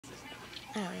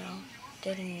I don't know,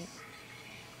 didn't,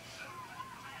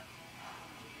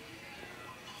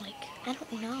 like, I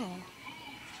don't know.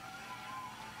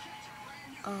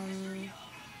 I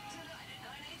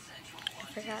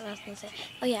forgot what I was gonna say.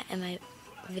 Oh yeah, and my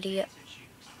video,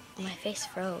 my face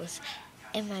froze,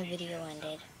 and my video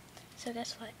ended. So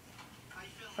guess what?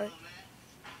 We're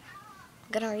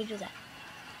gonna redo that.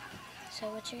 So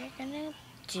what you're gonna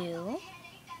do,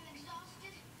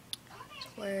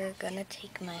 we're gonna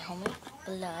take my homemade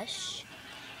blush,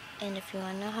 and if you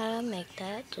wanna know how to make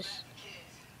that, just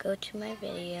go to my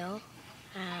video.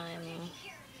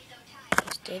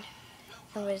 Posted.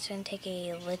 And we're just gonna take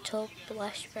a little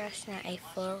blush brush, not a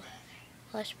full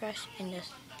blush brush, and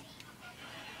just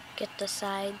get the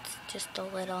sides just a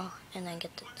little, and then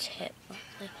get the tip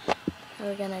mostly. And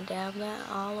we're gonna dab that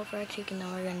all over our cheek, and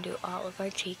then we're gonna do all of our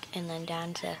cheek, and then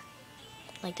down to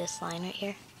like this line right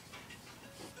here.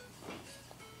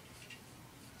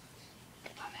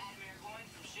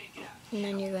 And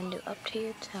then you're gonna do up to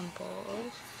your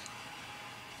temples,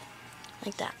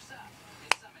 like that.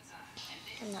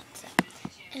 And that's it.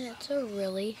 And it's a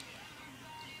really,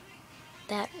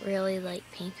 that really light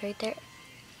pink right there.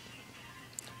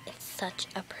 It's such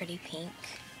a pretty pink.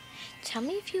 Tell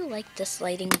me if you like this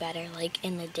lighting better, like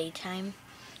in the daytime,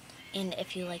 and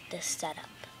if you like this setup.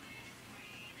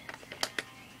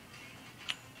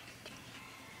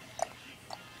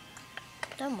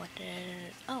 Then what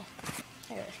did, oh,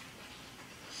 there it is.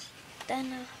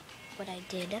 Then what I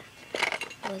did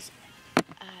was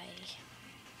I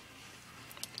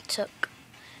took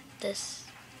this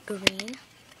green.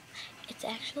 It's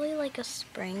actually like a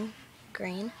spring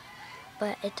green,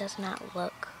 but it does not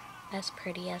look as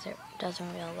pretty as it does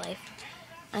in real life.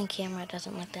 On camera it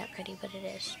doesn't look that pretty, but it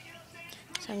is.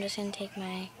 So I'm just going to take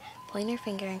my pointer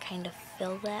finger and kind of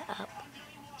fill that up.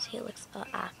 See, it looks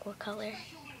aqua color.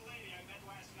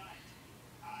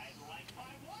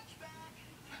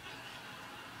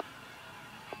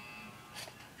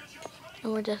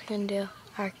 And we're just going to do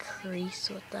our crease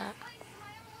with that.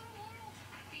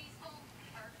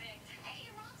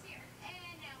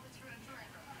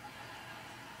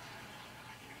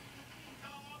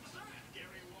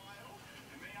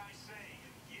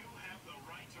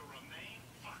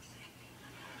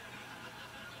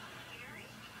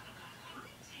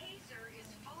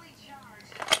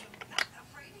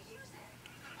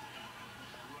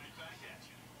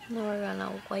 Then we're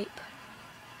gonna wipe.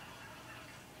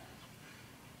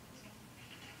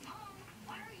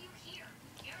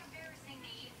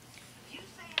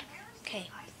 Okay,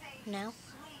 now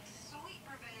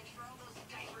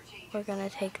we're gonna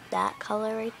take that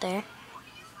color right there.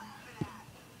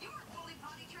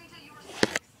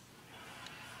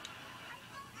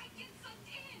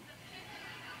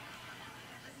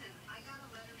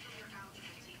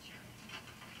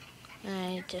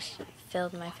 And I just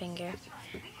filled my finger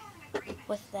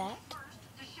with that.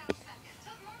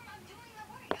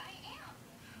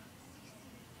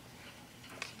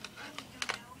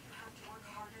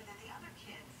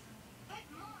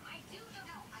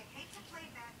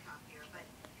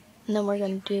 And then we're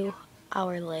going to do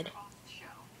our lid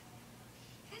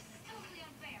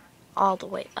all the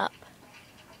way up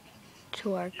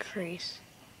to our crease.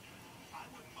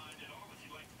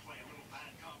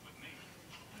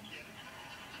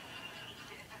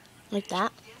 Like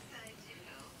that.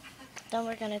 Then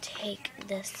we're going to take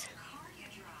this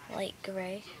light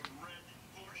gray.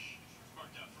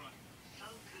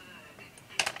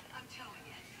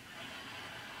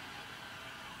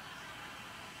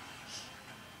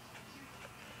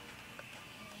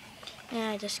 And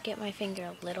I just get my finger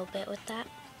a little bit with that.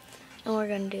 And we're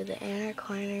going to do the inner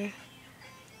corner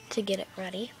to get it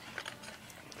ready.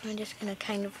 I'm just going to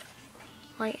kind of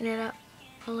lighten it up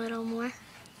a little more.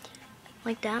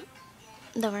 Like that.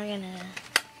 Then we're going to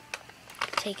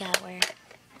take our,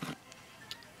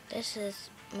 this is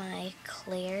my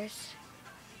Claire's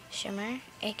shimmer.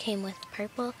 It came with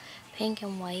purple, pink,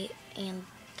 and white. And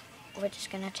we're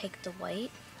just going to take the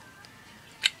white.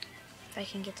 If I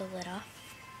can get the lid off.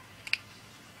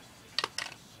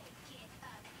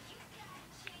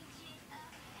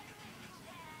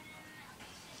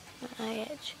 Eye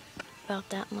edge, about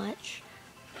that much,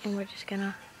 and we're just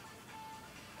gonna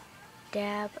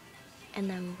dab and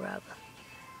then rub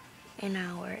in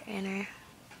our inner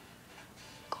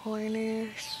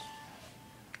corners.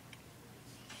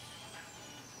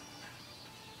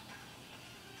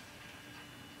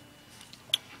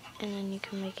 And then you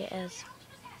can make it as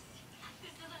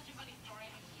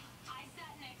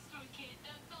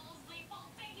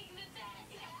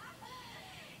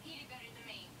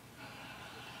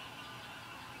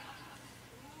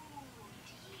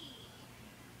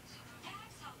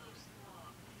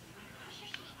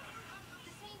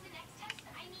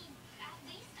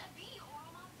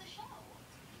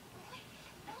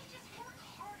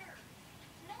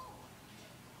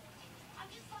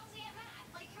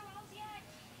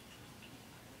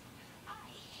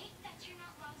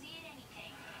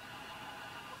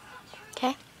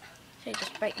Okay? So you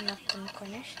just brighten up in the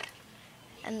corners.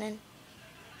 And then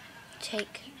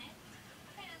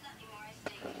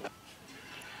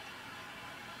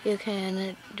you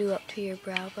can do up to your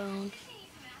brow bone.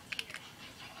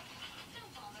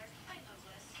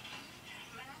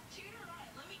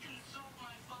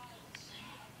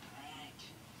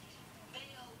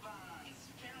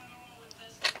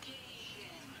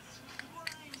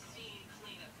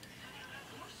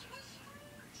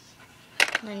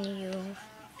 Then you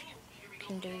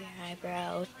can do your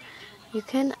eyebrows. You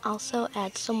can also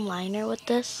add some liner with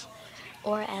this,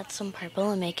 or add some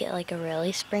purple and make it like a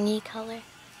really springy color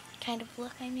kind of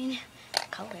look,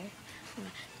 color.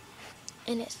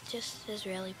 And it's just is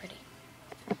really pretty.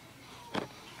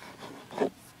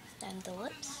 And the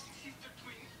lips.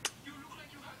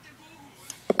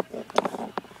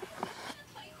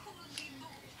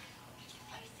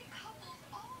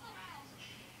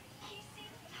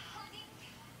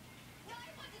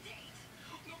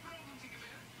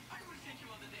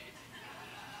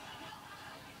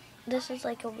 This is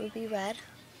like a ruby red.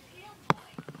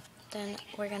 Then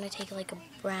we're gonna take like a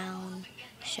brown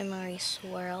shimmery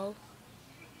swirl.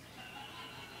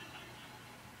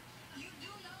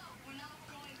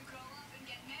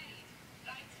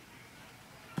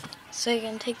 So you're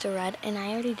gonna take the red, and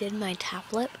I already did my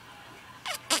top lip,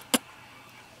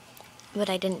 but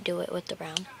I didn't do it with the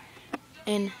brown.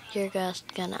 And you're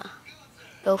just gonna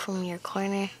go from your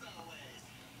corner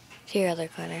to your other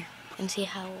corner and see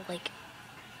how like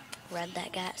red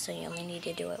that got. So you only need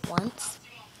to do it once,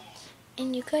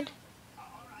 and you could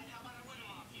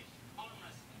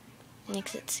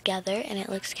mix it together and it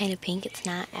looks kind of pink. It's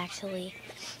not actually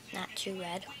not too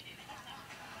red.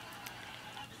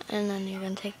 And then you're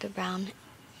gonna take the brown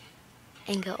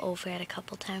and go over it a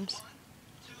couple times.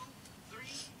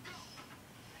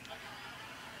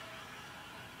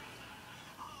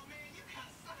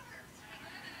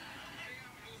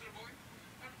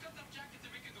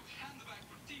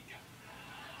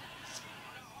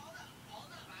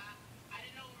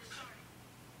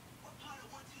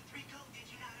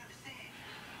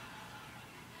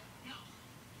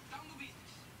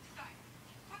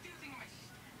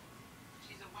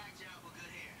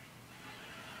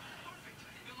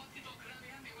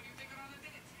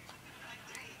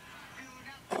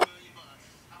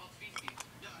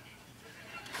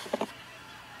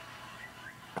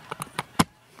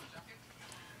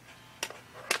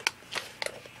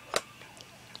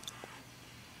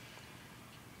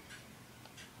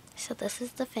 So this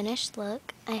is the finished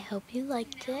look. I hope you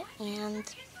liked it, and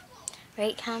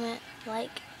rate, comment,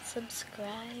 like,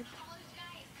 subscribe,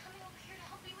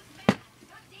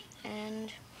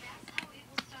 and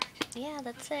yeah,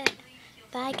 that's it.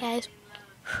 Bye guys.